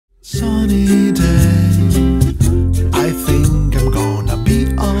sunny day. I think I'm gonna be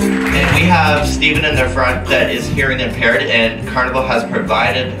okay. And we have Stephen in the front that is hearing impaired, and Carnival has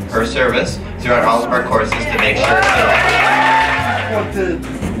provided her service throughout all of our courses to make sure I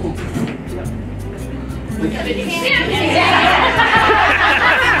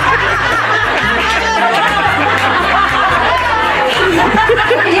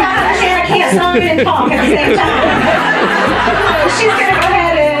can't sign and talk at the same time. She's going to go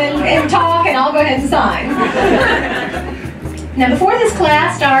ahead and talk, and I'll go ahead and sign. Now, before this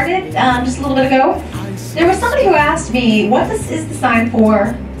class started, just a little bit ago, there was somebody who asked me, what is the sign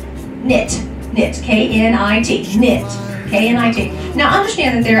for knit? Knit, K-N-I-T, knit, K-N-I-T. Now,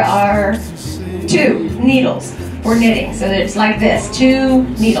 understand that there are 2 needles for knitting, so that it's like this, 2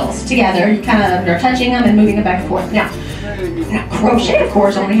 needles together. You kind of are touching them and moving them back and forth. Now, crochet, of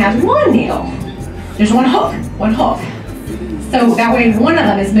course, only has 1 needle. There's one hook. So that way one of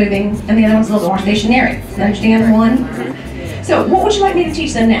them is moving and the other one's a little more stationary. You understand? One? So what would you like me to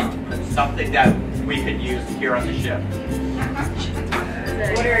teach them now? something that we could use here on the ship.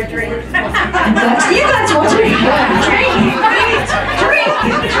 Order a drink. You guys want to drink.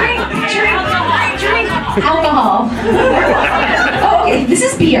 Alcohol. Oh, okay, this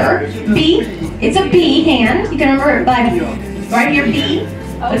is beer. B. It's a B hand. You can remember it by right here, B.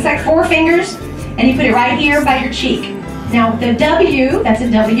 Looks like 4 fingers. And you put it right here by your cheek. Now the W, that's a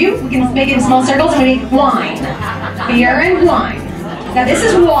W. We can make it in small circles and we make wine. Beer and wine. Now this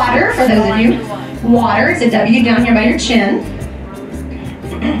is water, for those of you. Water, it's a W down here by your chin.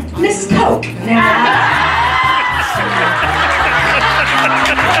 This is Coke. Now,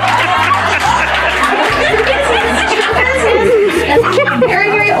 very,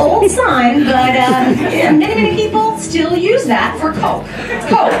 very old sign, but many people still use that for Coke.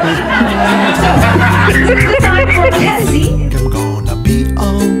 Coke. So, this is the sign for Pepsi. I'm gonna be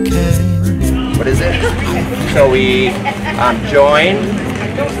okay. What is it? So we join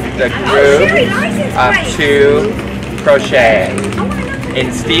the group to crochet.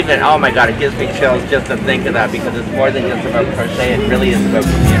 And Stephen, oh my God, it gives me chills just to think of that because it's more than just about crochet, it really is about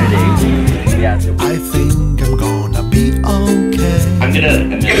community. Yeah. I think I'm gonna be okay. I'm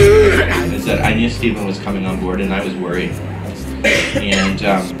gonna admit is that I knew Stephen was coming on board and I was worried. And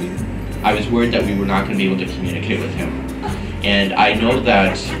I was worried that we were not gonna be able to communicate with him. And I know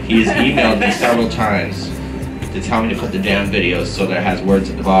that he's emailed me several times to tell me to put the damn videos so that it has words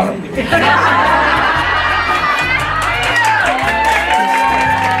at the bottom.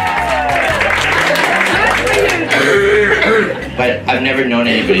 But I've never known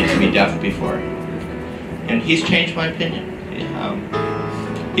anybody to be deaf before. And he's changed my opinion.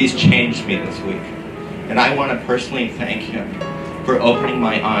 He's changed me this week. And I want to personally thank him for opening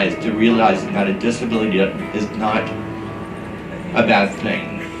my eyes to realizing that a disability is not a bad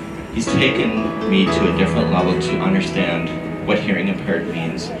thing. He's taken me to a different level to understand what hearing impaired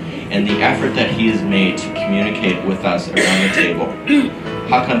means and the effort that he has made to communicate with us around the table.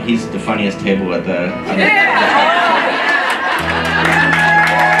 How come he's the funniest table at the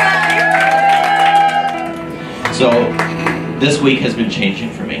So this week has been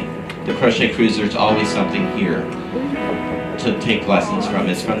changing for me. The Crochet Cruise, there's always something here to take lessons from.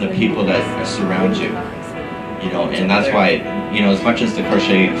 It's from the people that surround you. You know, and that's why, you know, as much as the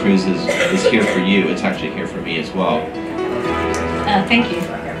Crochet Cruise is here for you, it's actually here for me as well. Thank you,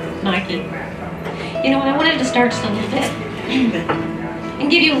 Mikey. You know what, I wanted to start just a little bit and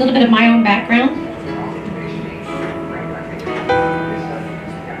give you a little bit of my own background.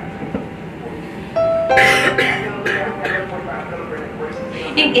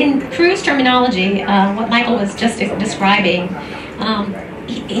 In cruise terminology, what Michael was just describing,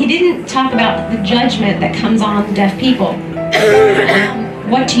 he didn't talk about the judgment that comes on deaf people.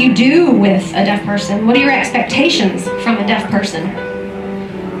 What do you do with a deaf person? What are your expectations from a deaf person?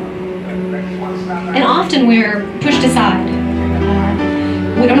 And often we're pushed aside.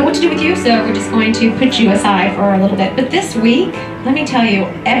 We don't know what to do with you, so we're just going to put you aside for a little bit. But this week, let me tell you,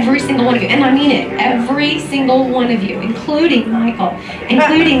 every single one of you, and I mean it, every single one of you, including Michael,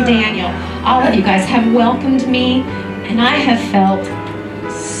 including Daniel, all of you guys have welcomed me, and I have felt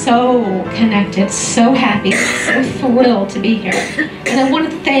so connected, so happy, so thrilled to be here. And I want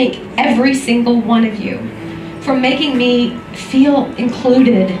to thank every single one of you for making me feel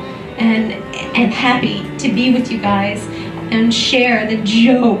included and happy to be with you guys and share the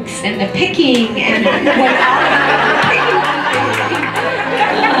jokes and the picking and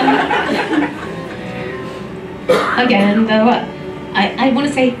again, though, I want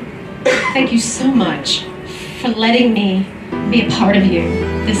to say thank you so much for letting me be a part of you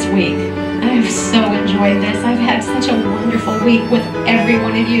this week. I've so enjoyed this. I've had such a wonderful week with every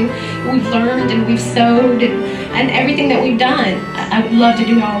one of you. We've learned and we've sewed and everything that we've done. I would love to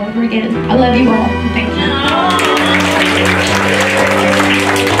do it all over again. I love you all. Thank you.